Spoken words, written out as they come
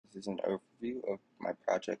This is an overview of my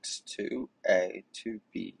projects 2A,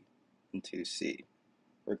 2B, and 2C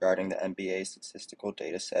regarding the NBA statistical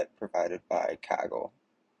dataset provided by Kaggle.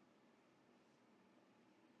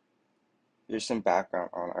 Here's some background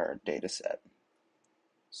on our dataset.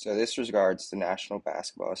 So this regards the National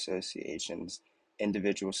Basketball Association's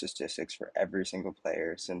individual statistics for every single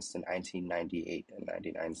player since the 1998 and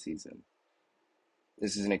 99 season.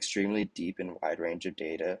 This is an extremely deep and wide range of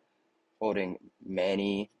data holding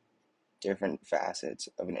many different facets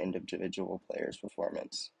of an individual player's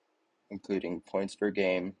performance, including points per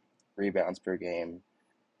game, rebounds per game,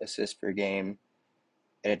 assists per game,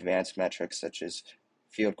 and advanced metrics such as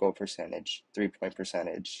field goal percentage, three-point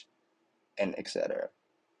percentage, and etc.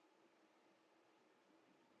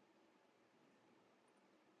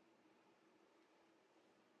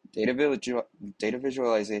 Data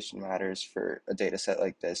visualization matters for a data set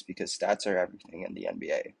like this because stats are everything in the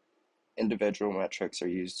NBA. Individual metrics are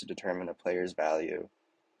used to determine a player's value,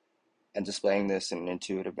 and displaying this in an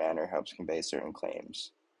intuitive manner helps convey certain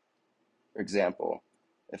claims. For example,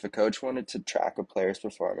 if a coach wanted to track a player's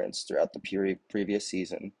performance throughout the previous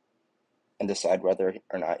season and decide whether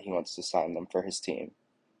or not he wants to sign them for his team,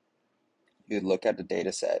 he would look at the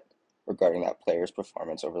data set regarding that player's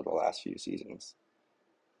performance over the last few seasons.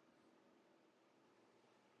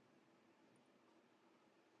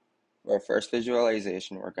 For our first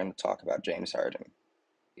visualization, we're going to talk about James Harden.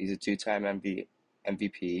 He's a two-time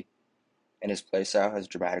MVP, and his playstyle has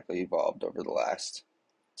dramatically evolved over the last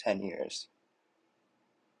 10 years.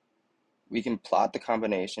 We can plot the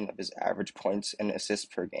combination of his average points and assists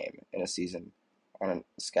per game in a season on a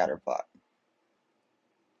scatter plot.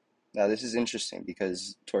 Now, this is interesting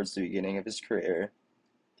because towards the beginning of his career,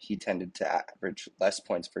 he tended to average less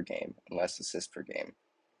points per game and less assists per game.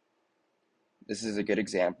 This is a good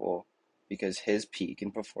example because his peak in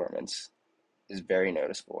performance is very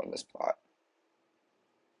noticeable in this plot.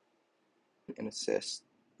 And assists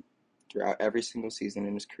throughout every single season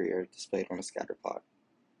in his career displayed on a scatter plot.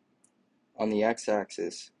 On the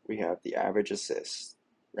x-axis, we have the average assists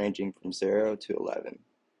ranging from 0 to 11.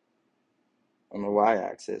 On the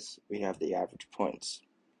y-axis, we have the average points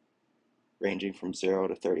ranging from 0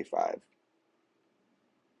 to 35.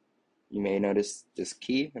 You may notice this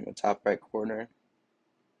key in the top right corner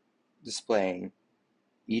displaying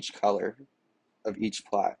each color of each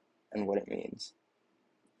plot and what it means.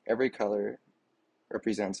 Every color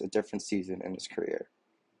represents a different season in his career.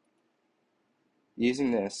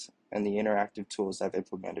 Using this and the interactive tools I've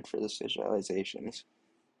implemented for this visualizations,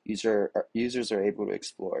 users are able to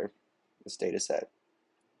explore this data set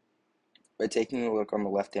by taking a look on the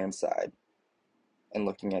left-hand side and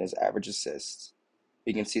looking at his average assists.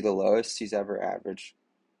 We can see the lowest he's ever averaged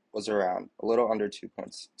was around a little under 2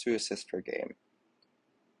 points, 2 assists per game.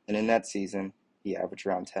 And in that season, he averaged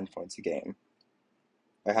around 10 points a game.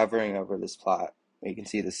 By hovering over this plot, we can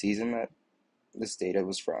see the season that this data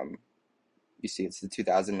was from. You see it's the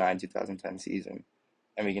 2009-2010 season,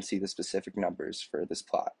 and we can see the specific numbers for this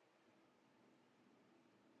plot.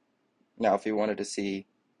 Now, if we wanted to see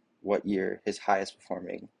what year his highest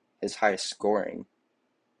scoring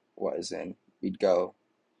was in, we'd go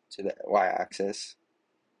to the y-axis,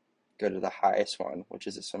 go to the highest one, which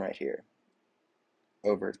is this one right here,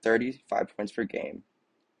 over 35 points per game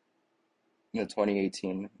in the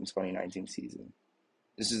 2018 and 2019 season.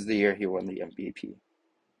 This is the year he won the MVP.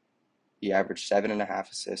 He averaged 7.5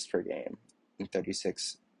 assists per game and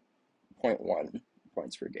 36.1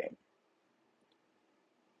 points per game.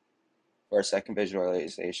 For our second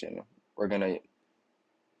visualization, we're gonna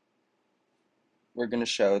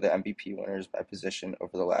show the MVP winners by position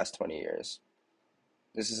over the last 20 years.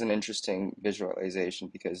 This is an interesting visualization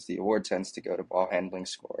because the award tends to go to ball handling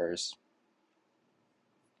scorers.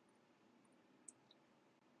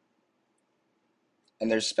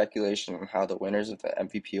 And there's speculation on how the winners of the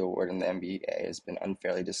MVP award in the NBA has been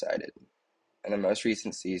unfairly decided. In the most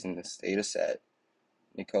recent season, this data set,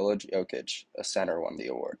 Nikola Jokic, a center, won the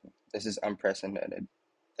award. This is unprecedented.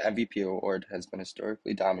 The MVP award has been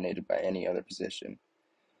historically dominated by any other position.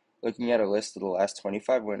 Looking at a list of the last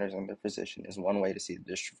 25 winners in their position is one way to see the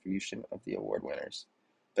distribution of the award winners,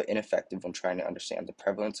 but ineffective when trying to understand the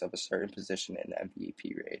prevalence of a certain position in the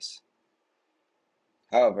MVP race.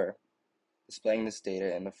 However, displaying this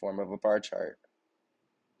data in the form of a pie chart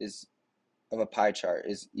is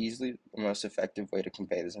easily the most effective way to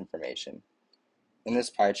convey this information. In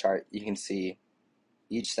this pie chart, you can see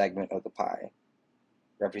each segment of the pie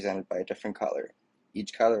represented by a different color,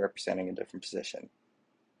 each color representing a different position.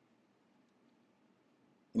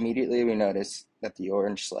 Immediately, we notice that the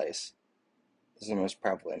orange slice is the most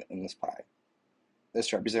prevalent in this pie.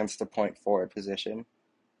 This represents the point forward position,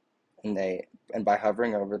 And by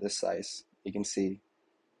hovering over this slice, you can see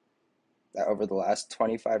that over the last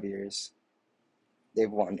 25 years, they've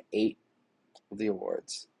won 8 of the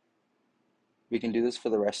awards. We can do this for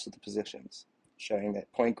the rest of the positions, showing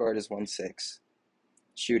that point guard has won 6,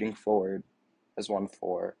 shooting forward has won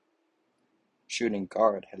 4, shooting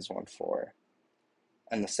guard has won 4,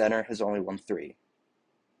 and the center has only won 3,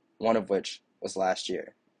 one of which was last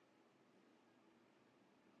year.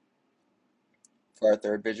 For our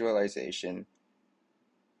third visualization,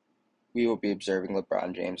 we will be observing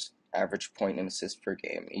LeBron James' average point and assist per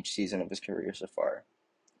game each season of his career so far.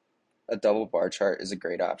 A double bar chart is a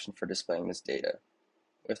great option for displaying this data,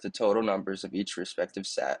 with the total numbers of each respective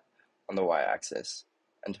stat on the y-axis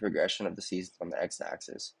and the progression of the season on the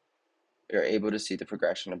x-axis. We are able to see the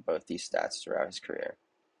progression of both these stats throughout his career.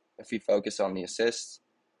 If we focus on the assists,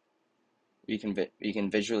 we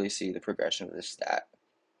can visually see the progression of this stat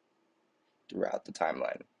throughout the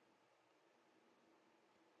timeline.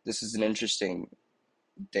 This is an interesting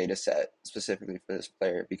data set specifically for this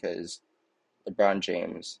player because LeBron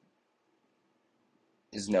James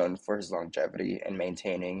is known for his longevity and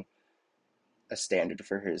maintaining a standard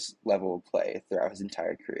for his level of play throughout his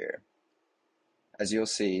entire career. As you'll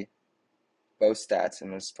see, both stats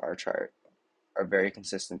in this bar chart are very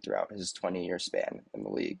consistent throughout his 20-year span in the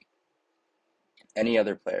league. Any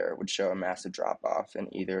other player would show a massive drop-off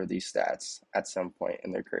in either of these stats at some point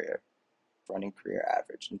in their career, running career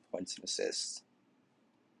average in points and assists.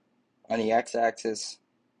 On the x-axis,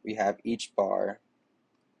 we have each bar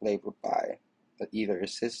labeled by either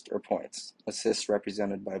assist or points, assists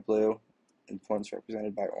represented by blue and points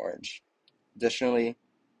represented by orange. Additionally,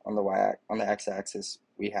 on the x-axis,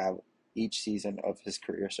 we have each season of his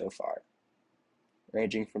career so far,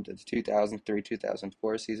 ranging from the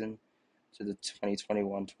 2003-2004 season to the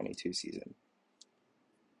 2021-22 season.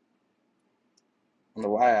 On the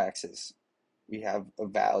y-axis, we have a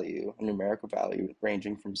numerical value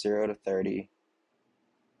ranging from 0 to 30,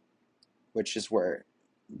 which is where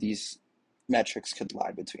these metrics could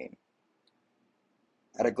lie between.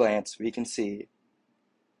 At a glance, we can see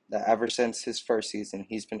that ever since his first season,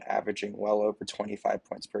 he's been averaging well over 25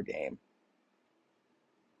 points per game.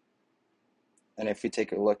 And if we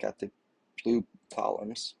take a look at the blue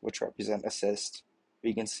columns, which represent assists,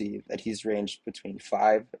 we can see that he's ranged between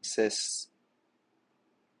 5 assists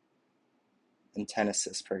and 10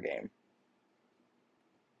 assists per game.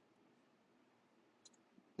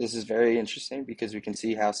 This is very interesting because we can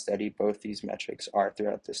see how steady both these metrics are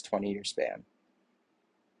throughout this 20-year span.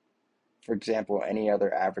 For example, any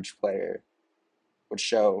other average player would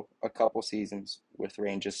show a couple seasons with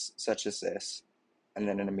ranges such as this, and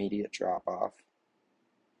then an immediate drop-off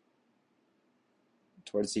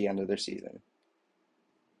towards the end of their season.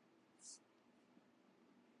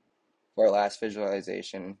 For our last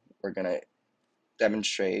visualization, we're going to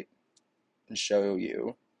demonstrate and show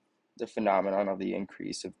you the phenomenon of the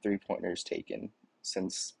increase of three-pointers taken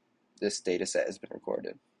since this data set has been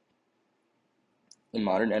recorded. The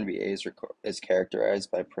modern NBA is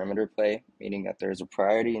characterized by perimeter play, meaning that there is a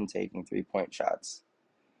priority in taking three-point shots.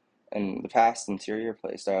 In the past, interior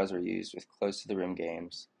play styles were used with close to the rim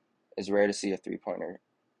games. It's rare to see a three-pointer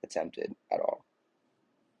attempted at all.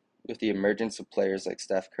 With the emergence of players like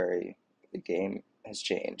Steph Curry, the game has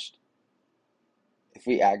changed. If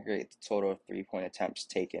we aggregate the total of three-point attempts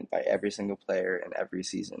taken by every single player in every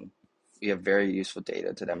season, we have very useful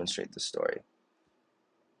data to demonstrate this story.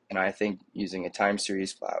 And I think using a time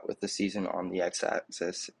series plot with the season on the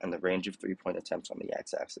x-axis and the range of three-point attempts on the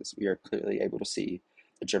x-axis, we are clearly able to see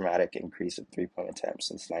the dramatic increase of three-point attempts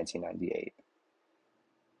since 1998.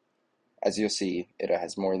 As you'll see, it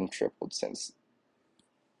has more than tripled since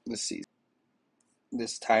this season.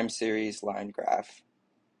 This time series line graph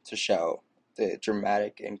to show the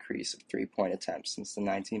dramatic increase of three-point attempts since the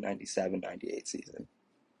 1997-98 season.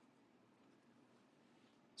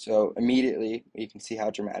 So immediately, we can see how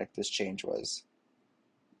dramatic this change was,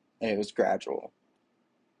 and it was gradual.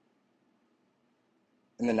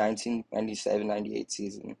 In the 1997-98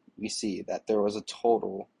 season, we see that there was a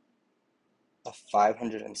total of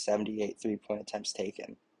 578 three-point attempts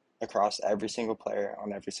taken across every single player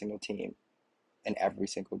on every single team in every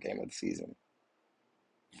single game of the season.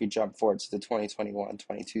 If we jump forward to the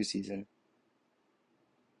 2021-22 season,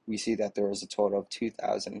 we see that there was a total of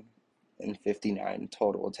 2,059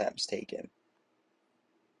 total attempts taken.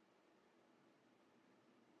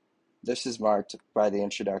 This is marked by the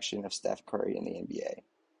introduction of Steph Curry in the NBA.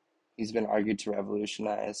 He's been argued to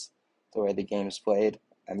revolutionize the way the game is played,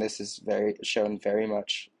 and this is shown very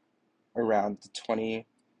much around the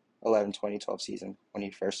 2011-2012 season when he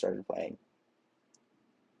first started playing.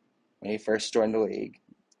 When he first joined the league,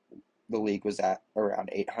 the league was at around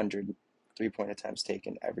 800 3-point attempts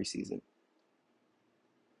taken every season.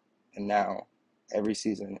 And now, every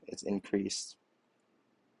season, it's increased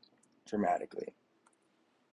dramatically.